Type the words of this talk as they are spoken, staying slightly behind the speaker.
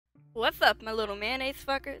What's up, my little mayonnaise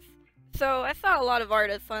fuckers? So, I saw a lot of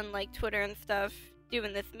artists on, like, Twitter and stuff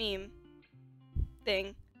doing this meme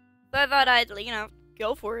thing. So I thought I'd,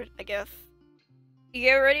 go for it, I guess. You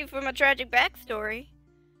get ready for my tragic backstory.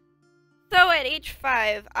 So, at age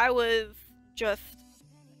 5, I was just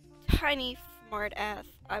tiny smart ass.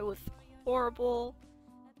 I was horrible.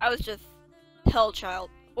 I was just hell child.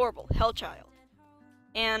 Horrible hell child.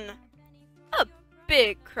 And a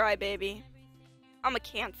big crybaby. I'm a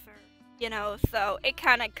Cancer, so it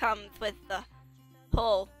kind of comes with the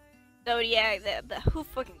whole zodiac, the who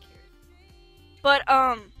fucking cares. But,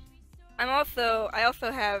 I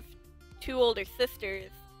also have 2 older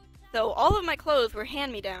sisters, so all of my clothes were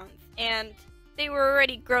hand-me-downs, and they were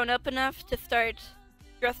already grown up enough to start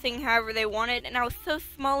dressing however they wanted, and I was so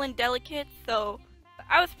small and delicate, so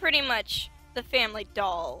I was pretty much the family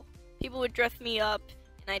doll. People would dress me up,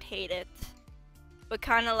 and I'd hate it, but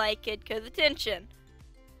kinda like it 'cause attention.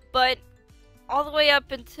 But all the way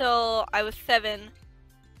up until I was 7,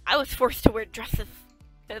 I was forced to wear dresses,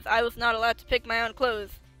 because I was not allowed to pick my own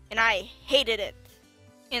clothes, and I hated it.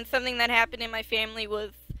 And something that happened in my family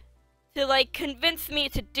was to, convince me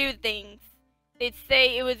to do things. They'd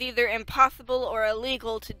say it was either impossible or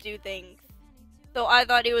illegal to do things. So I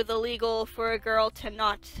thought it was illegal for a girl to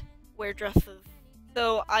not wear dresses.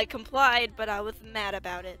 So I complied, but I was mad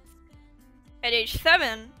about it. At age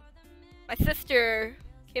 7, my sister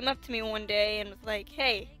came up to me one day and was like,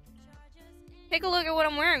 "Hey, take a look at what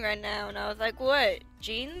I'm wearing right now." And I was like, "What,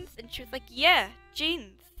 jeans?" And she was like, "Yeah,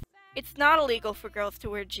 jeans. It's not illegal for girls to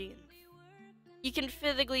wear jeans. You can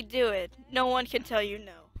physically do it. No one can tell you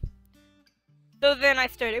no." So then I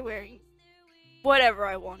started wearing whatever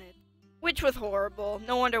I wanted, which was horrible.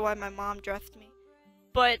 No wonder why my mom dressed me.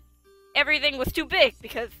 But everything was too big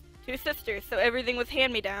because 2 sisters, so everything was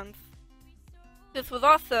hand-me-downs. This was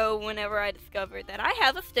also whenever I discovered that I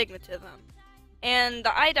have astigmatism. And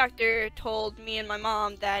the eye doctor told me and my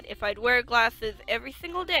mom that if I'd wear glasses every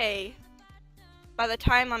single day, by the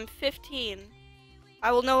time I'm 15,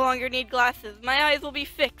 I will no longer need glasses. My eyes will be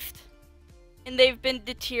fixed. And they've been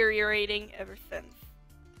deteriorating ever since.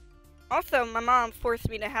 Also, my mom forced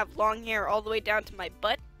me to have long hair all the way down to my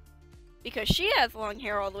butt, because she has long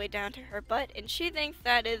hair all the way down to her butt, and she thinks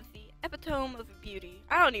that is the epitome of beauty.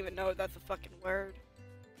 I don't even know if that's a fucking word.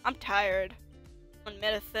 I'm tired. On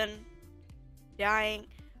medicine. Dying.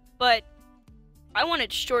 But I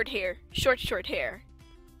wanted short hair. Short hair.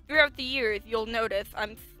 Throughout the years, you'll notice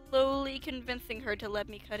I'm slowly convincing her to let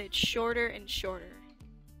me cut it shorter and shorter.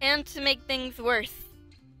 And to make things worse,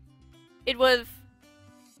 it was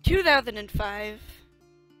 2005,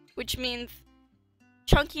 which means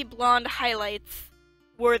chunky blonde highlights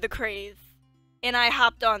were the craze. And I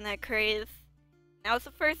hopped on that craze. That was the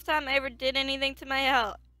first time I ever did anything to my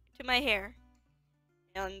hair.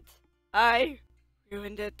 And I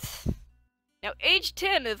ruined it. Now, age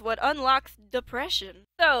 10 is what unlocks depression.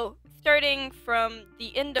 So, starting from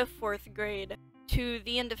the end of 4th grade to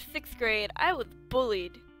the end of 6th grade, I was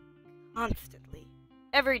bullied constantly,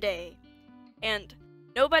 every day. And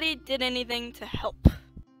nobody did anything to help.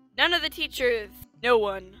 None of the teachers, no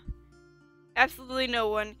one. Absolutely no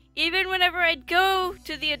one. Even whenever I'd go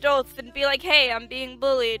to the adults and be like, "Hey, I'm being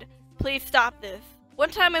bullied. Please stop this."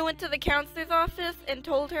 One time I went to the counselor's office and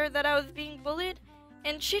told her that I was being bullied,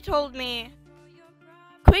 and she told me,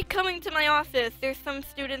 "Quit coming to my office. There's some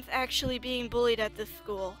students actually being bullied at this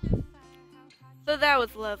school." So that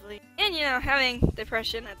was lovely. And having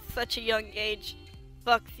depression at such a young age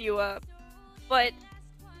fucks you up. But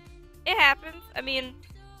it happens. I mean,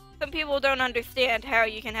 some people don't understand how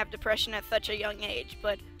you can have depression at such a young age,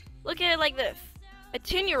 but look at it like this. A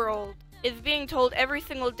 10-year-old is being told every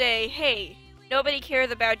single day, "Hey, nobody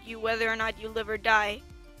cares about you whether or not you live or die.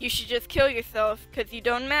 You should just kill yourself because you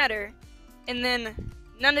don't matter." And then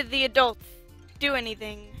none of the adults do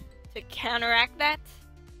anything to counteract that.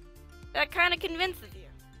 That kind of convinces you.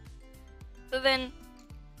 So then,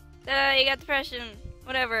 you got depression,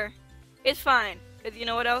 whatever. It's fine, because you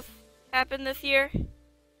know what else happened this year?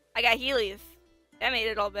 I got Heelys. That made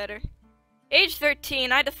it all better. Age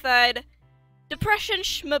 13, I decide, depression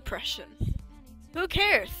schmepression. Who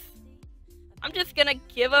cares? I'm just gonna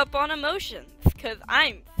give up on emotions, because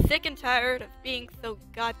I'm sick and tired of being so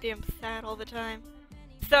goddamn sad all the time.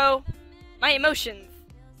 So, my emotions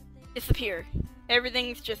disappear.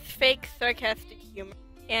 Everything's just fake, sarcastic humor.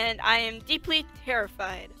 And I am deeply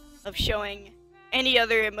terrified of showing any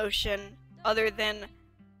other emotion other than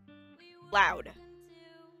loud.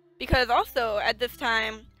 Because also, at this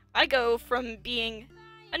time, I go from being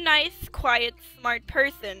a nice, quiet, smart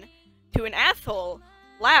person to an asshole,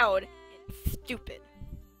 loud, and stupid.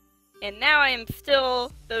 And now I am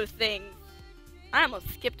still those things. I almost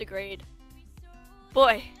skipped a grade.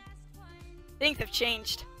 Boy, things have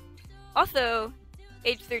changed. Also,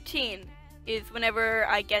 age 13 is whenever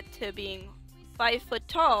I get to being 5 foot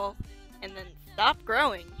tall and then stop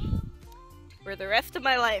growing for the rest of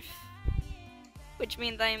my life. Which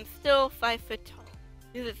means I am still 5 foot tall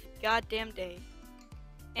to this goddamn day.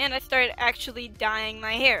 And I started actually dyeing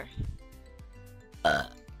my hair.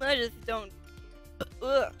 I just don't care.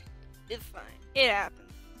 Ugh. It's fine. It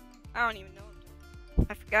happens. I don't even know what I'm doing.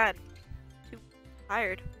 I forgot. Too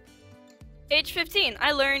tired. Age 15.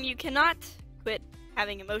 I learned you cannot quit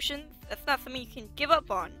having emotions. That's not something you can give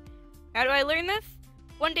up on. How do I learn this?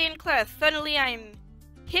 One day in class, suddenly I'm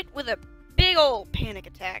hit with a big old panic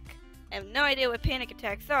attack. I have no idea what panic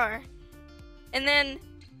attacks are. And then,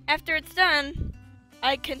 after it's done,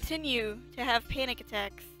 I continue to have panic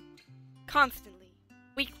attacks. Constantly.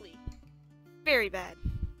 Weekly. Very bad.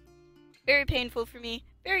 Very painful for me.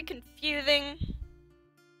 Very confusing.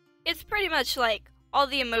 It's pretty much like all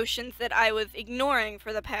the emotions that I was ignoring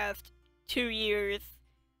for the past 2 years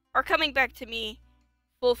are coming back to me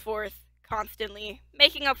full force, constantly,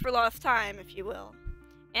 making up for lost time, if you will.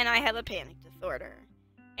 And I have a panic disorder.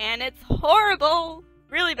 And it's horrible!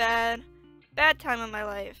 Really bad. Bad time of my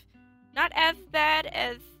life. Not as bad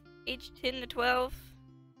as age 10 to 12,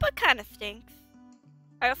 but kinda stinks.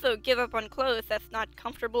 I also give up on clothes that's not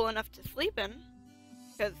comfortable enough to sleep in.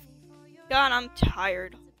 Because, God, I'm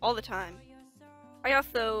tired all the time. I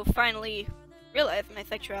also finally realize my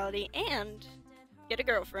sexuality and get a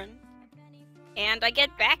girlfriend. And I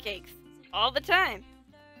get backaches all the time.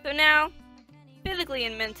 So now, physically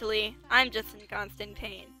and mentally, I'm just in constant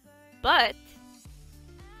pain. But,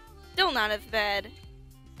 still not as bad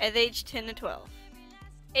as age 10 to 12.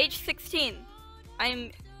 Age 16,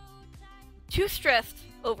 I'm too stressed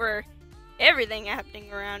over everything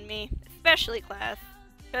happening around me, especially class,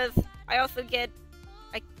 because I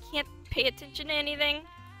can't pay attention to anything.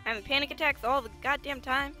 I'm having panic attacks all the goddamn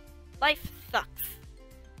time. Life sucks.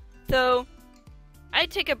 So, I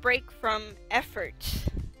take a break from effort.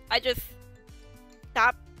 I just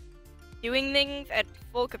stop doing things at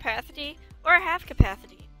full capacity or half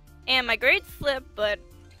capacity. And my grades slip, but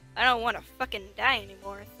I don't want to fucking die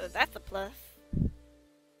anymore, so that's a plus.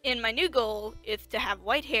 And my new goal is to have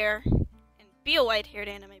white hair and be a white-haired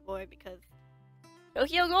anime boy because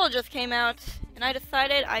Tokyo Ghoul just came out, and I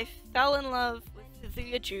decided I fell in love with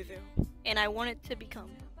Suzuya Juzu, and I wanted to become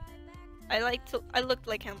him. I looked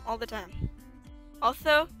like him all the time.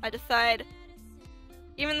 Also, I decide,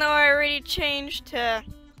 even though I already changed to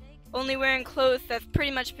only wearing clothes that's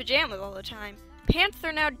pretty much pajamas all the time, pants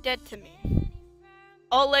are now dead to me.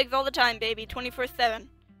 All legs all the time, baby, 24/7.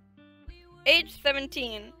 Age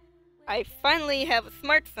 17, I finally have a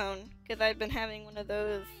smartphone, because I've been having one of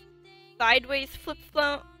those sideways flip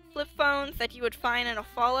phones that you would find in a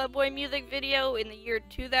Fall Out Boy music video in the year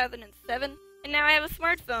 2007. And now I have a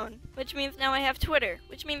smartphone, which means now I have Twitter,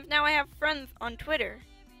 which means now I have friends on Twitter,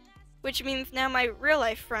 which means now my real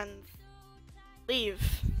life friends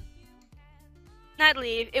leave. Not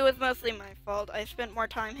leave, it was mostly my fault. I spent more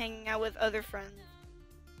time hanging out with other friends.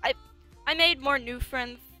 I made more new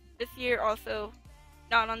friends this year also,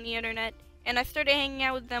 not on the internet, and I started hanging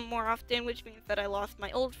out with them more often, which means that I lost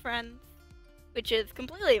my old friends, which is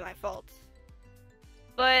completely my fault.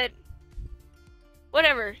 But,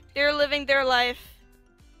 whatever, they're living their life,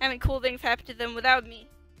 having cool things happen to them without me.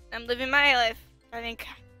 I'm living my life, having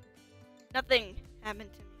nothing happen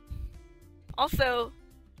to me. Also,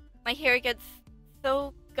 my hair gets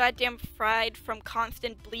so goddamn fried from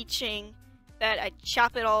constant bleaching that I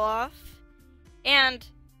chop it all off, and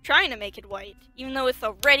trying to make it white, even though it's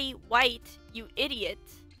already white, you idiot.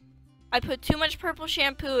 I put too much purple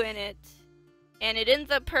shampoo in it, and it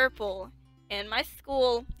ends up purple, and my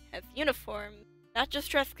school has uniforms, not just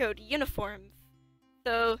dress code, uniforms.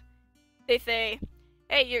 So, they say,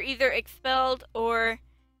 hey, you're either expelled or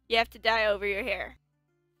you have to dye over your hair.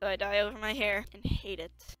 So I dye over my hair and hate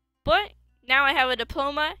it. But, now I have a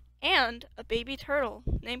diploma and a baby turtle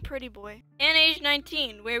named Pretty Boy. And age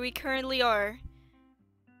 19, where we currently are,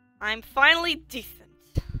 I'm finally decent.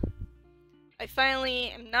 I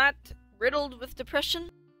finally am not riddled with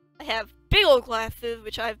depression. I have big old glasses,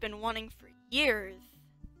 which I've been wanting for years.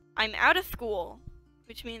 I'm out of school,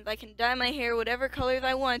 which means I can dye my hair whatever colors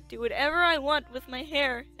I want, do whatever I want with my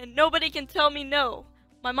hair, and nobody can tell me no.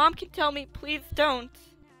 My mom can tell me, please don't,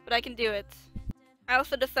 but I can do it. I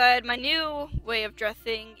also decided my new way of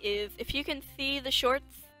dressing is, if you can see the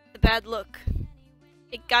shorts, the bad look.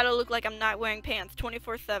 It gotta look like I'm not wearing pants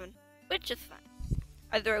 24/7, which is fine.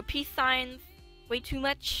 I throw peace signs way too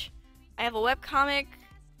much. I have a webcomic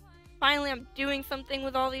finally I'm doing something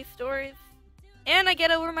with all these stories. And I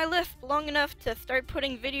get over my lisp long enough to start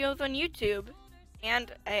putting videos on YouTube.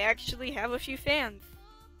 And I actually have a few fans,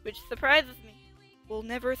 which surprises me. Will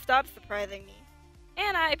never stop surprising me.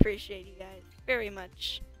 And I appreciate you guys very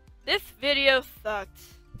much. This video sucked.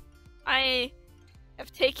 I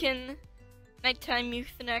have taken nighttime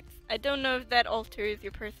Mucinex. I don't know if that alters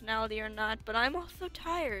your personality or not, but I'm also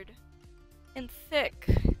tired and sick.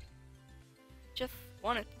 Just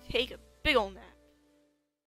want to take a big ol' nap.